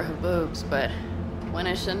speak for Haboobs, but when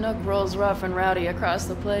a Chinook rolls rough and rowdy across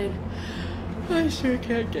the plain, I sure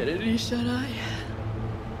can't get any shut-eye.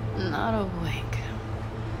 Not a wink.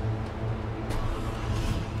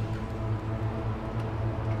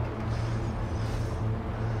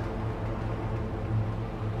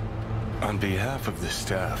 On behalf of the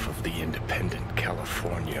staff of the Independent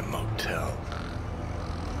California Motel,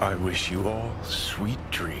 I wish you all sweet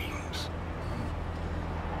dreams.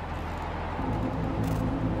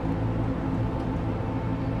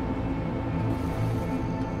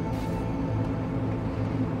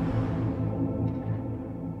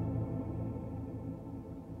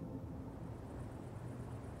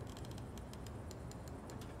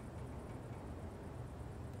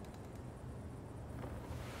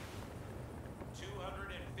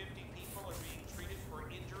 People are being treated for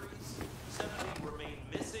injuries. 70 remain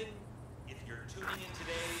missing. If you're tuning in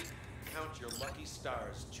today,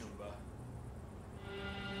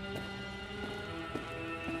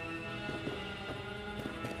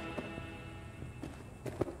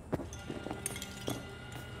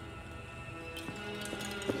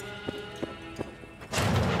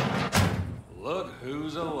 Look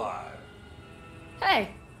who's alive.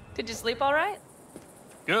 Hey, did you sleep all right?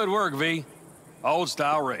 Good work, V.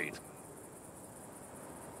 Old-style raid.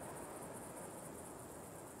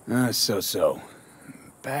 So.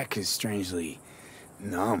 Back is strangely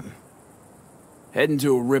numb. Heading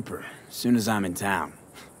to a ripper as soon as I'm in town.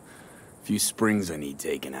 A few springs I need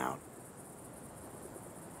taken out.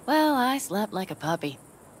 Well, I slept like a puppy.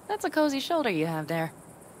 That's a cozy shoulder you have there.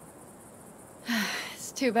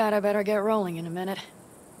 It's too bad I better get rolling in a minute.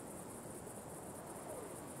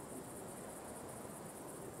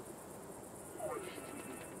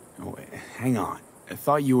 Oh, wait, hang on. I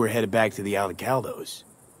thought you were headed back to the Aldecaldos.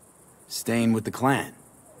 Staying with the clan.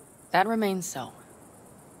 That remains so.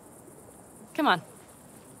 Come on.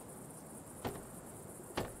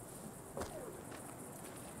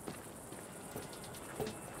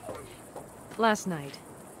 Last night,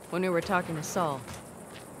 when we were talking to Saul,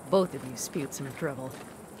 both of you spewed some drivel.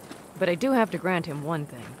 But I do have to grant him one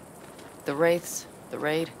thing. The Wraiths, the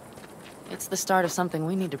raid, it's the start of something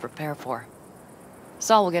we need to prepare for.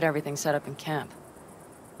 Saul will get everything set up in camp.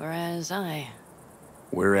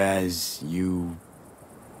 Whereas you...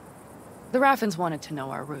 The Raffins wanted to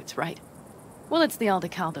know our routes, right? Well, it's the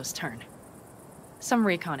Aldecaldos' turn. Some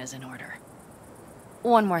recon is in order.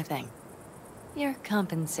 One more thing. Your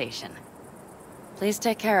compensation. Please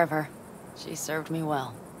take care of her. She served me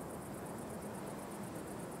well.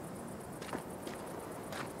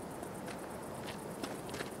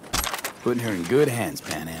 Putting her in good hands,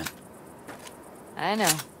 Panam. I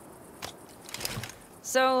know.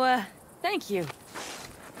 So, thank you.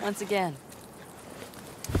 Once again.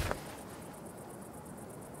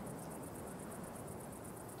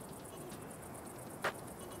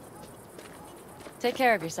 Take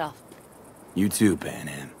care of yourself. You too,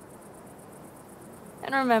 Panam.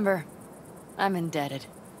 And remember, I'm indebted.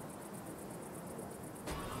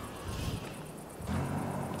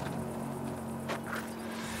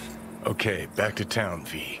 Okay, back to town,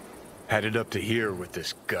 V. Headed up to here with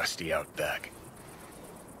this gusty outback.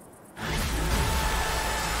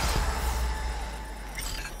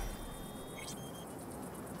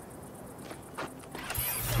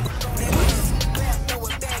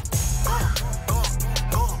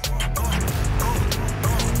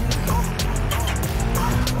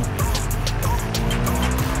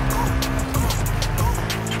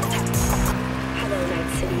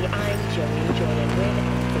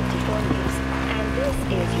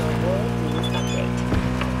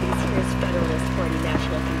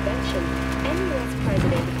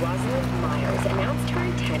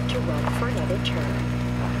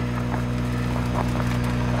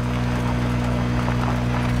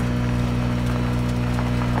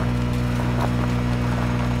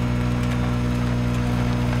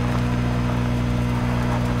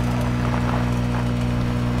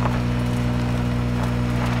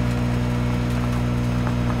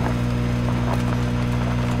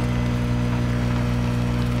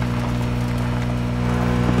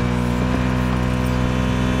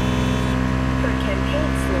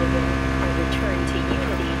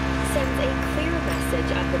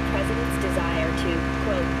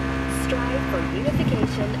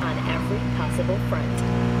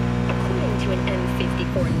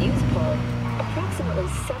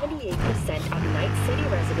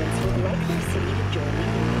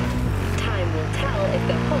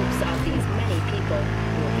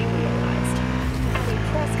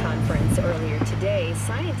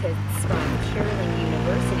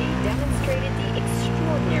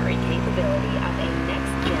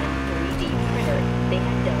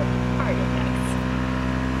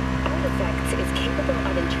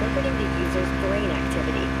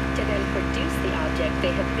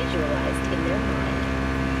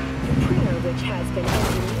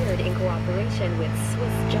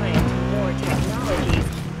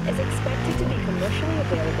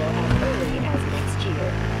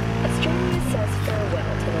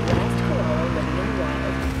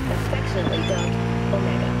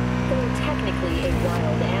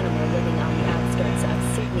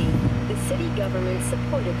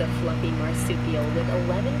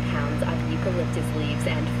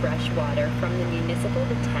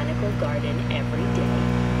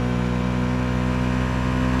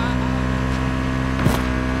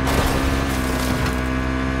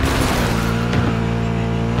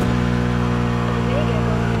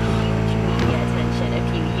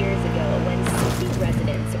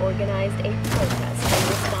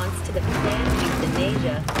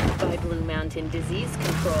 Disease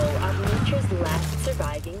control of nature's last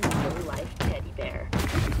surviving real-life teddy bear.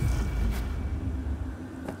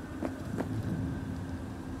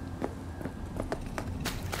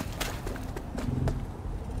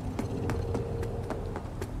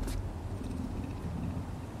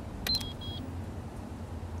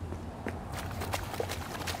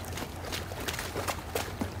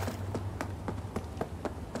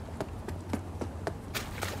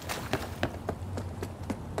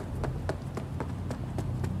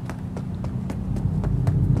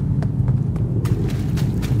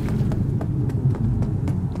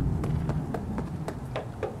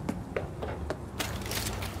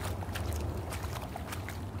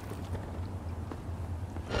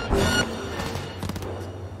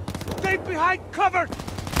 behind cover!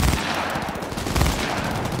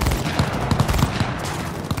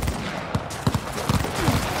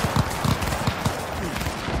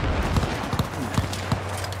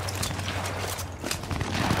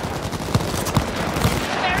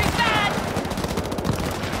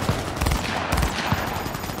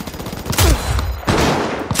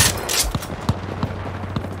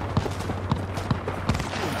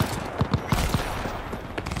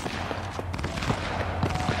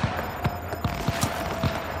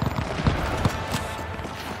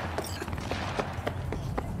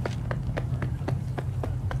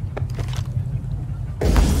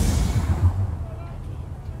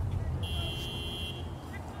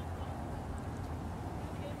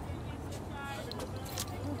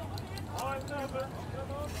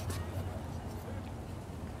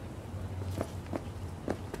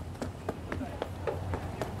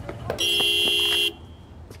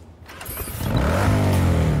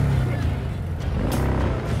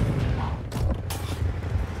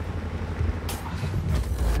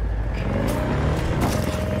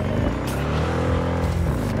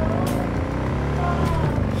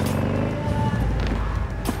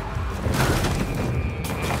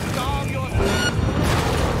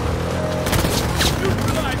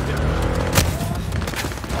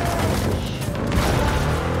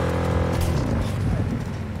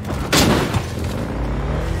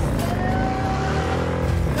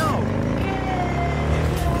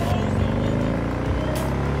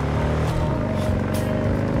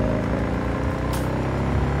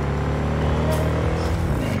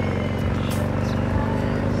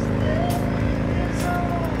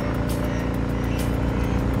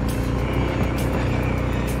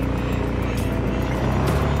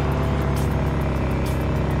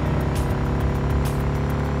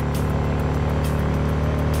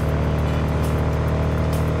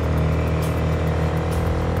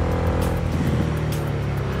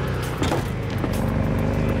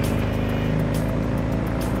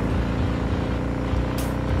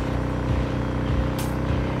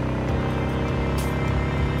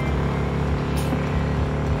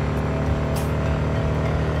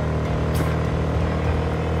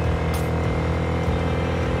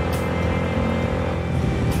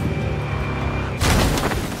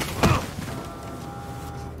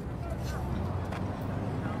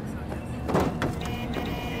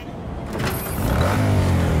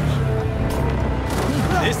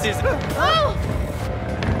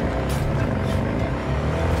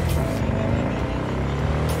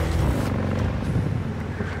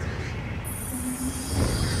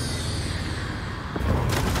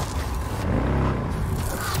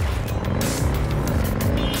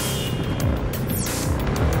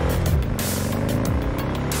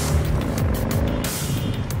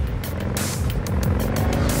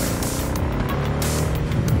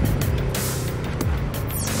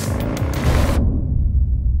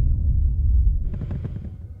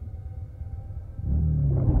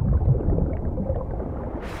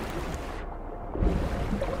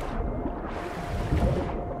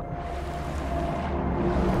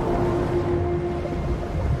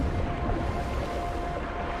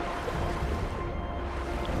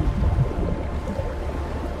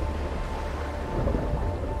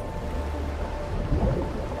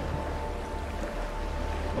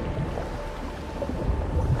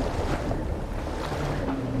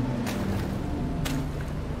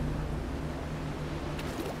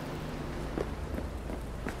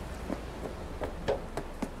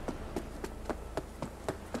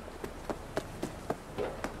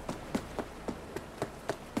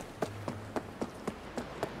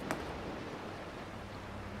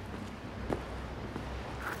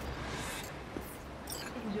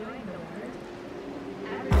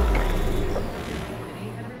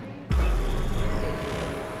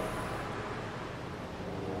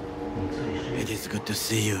 It's good to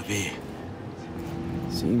see you, V.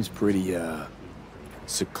 Seems pretty,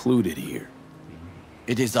 secluded here.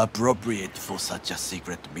 It is appropriate for such a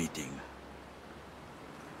secret meeting.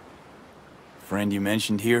 Friend you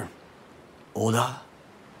mentioned here? Oda?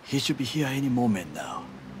 He should be here any moment now.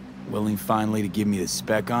 Willing finally to give me the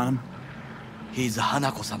spec on him? He's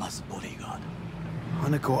Hanako-sama's bodyguard.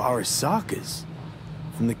 Hanako Arasaka's?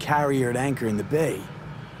 From the carrier at anchor in the bay.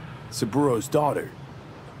 Saburo's daughter.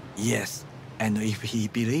 Yes, and if he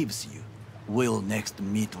believes you, we'll next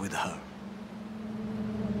meet with her.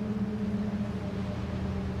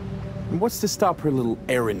 And what's to stop her little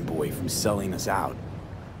errand boy from selling us out?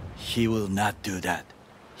 He will not do that.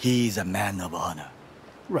 He is a man of honor.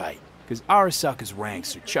 Right, because Arasaka's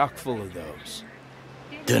ranks are chock full of those.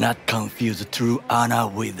 Do not confuse true honor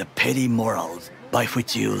with the petty morals by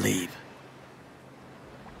which you live.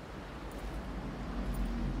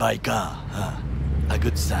 By car, huh? A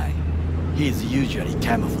good sign. He is usually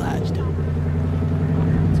camouflaged.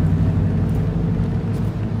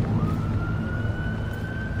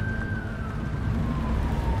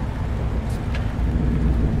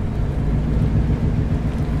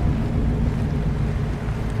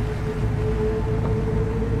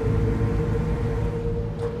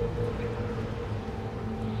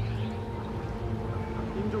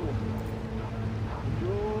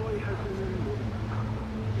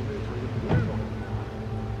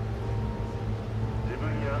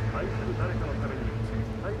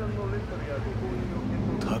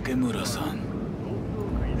 Takemura-san.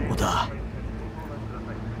 Oda.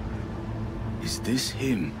 Is this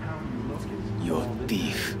him? Your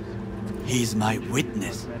thief? He's my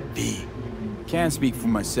witness, V. Can't speak for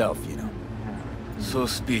myself, you know. So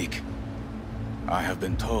speak. I have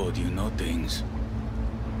been told you know things.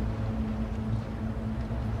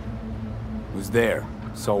 Was there.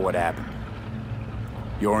 Saw what happened.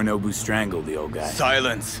 Yorinobu strangled the old guy.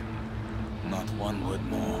 Silence! Not one word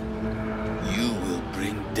more. You will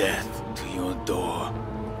bring death to your door.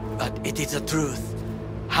 But it is the truth.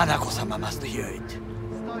 Hanako-sama must hear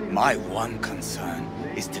it. My one concern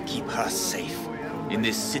is to keep her safe in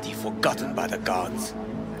this city forgotten by the gods.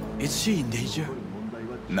 Is she in danger?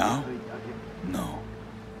 Now? No.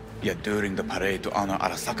 Yet during the parade to honor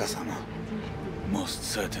Arasaka-sama, most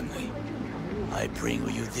certainly. I bring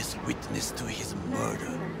you this witness to his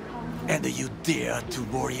murder. And you dare to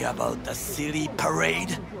worry about a silly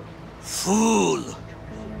parade? Fool!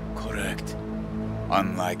 Correct.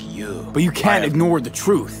 Unlike you. But you can't ignore the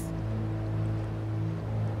truth.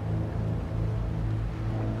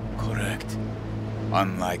 Correct.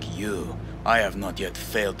 Unlike you, I have not yet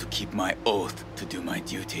failed to keep my oath to do my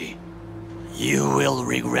duty. You will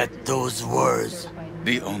regret those words.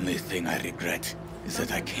 The only thing I regret is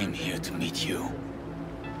that I came here to meet you.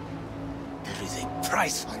 There is a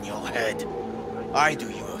price on your head. I do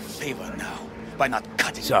you a favor now by not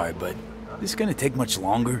cutting. Sorry, but this gonna take much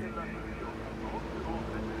longer?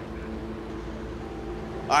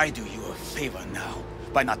 I do you a favor now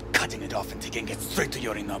by not cutting it off and taking it straight to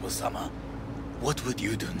Yorinobu-sama. What would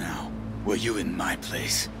you do now, were you in my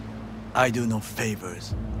place? I do no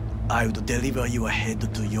favors. I would deliver your head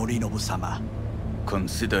to Yorinobu-sama.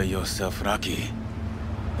 Consider yourself lucky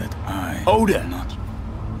that I Oda! Not...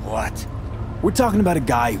 What? We're talking about a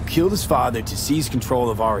guy who killed his father to seize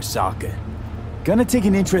control of Arasaka. Gonna take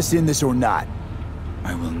an interest in this or not?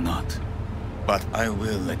 I will not. But I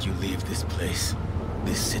will let you leave this place,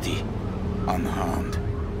 this city, unharmed.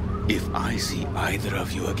 If I see either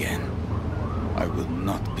of you again, I will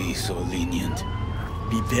not be so lenient.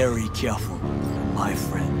 Be very careful, my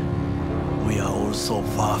friend. We are all so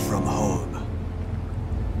far from home.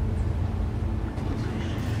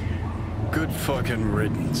 Good fucking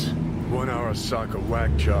riddance. One Arasaka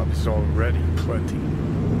whack job is already plenty.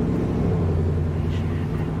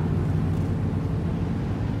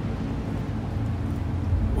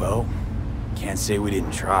 Well, can't say we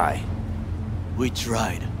didn't try. We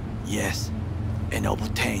tried, yes, and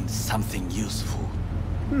obtained something useful.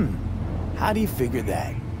 How do you figure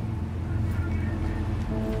that?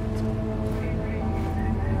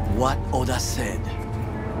 What Oda said.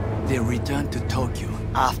 They returned to Tokyo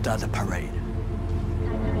after the parade.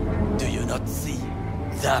 Do you not see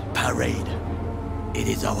the parade? It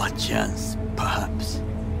is our chance, perhaps.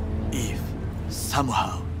 If,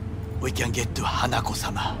 somehow, we can get to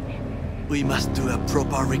Hanako-sama, we must do a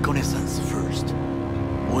proper reconnaissance first.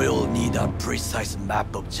 We'll need a precise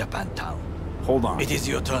map of Japantown. Hold on. It is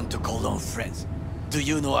your turn to call on friends. Do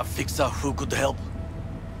you know a fixer who could help?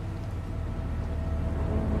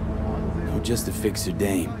 Oh, just a fixer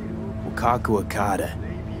dame. Wakaku Okada.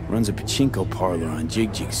 Runs a pachinko parlor on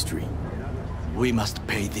Jig Street. We must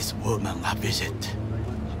pay this woman a visit.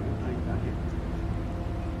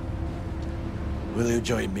 Will you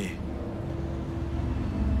join me?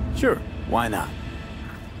 Sure, why not?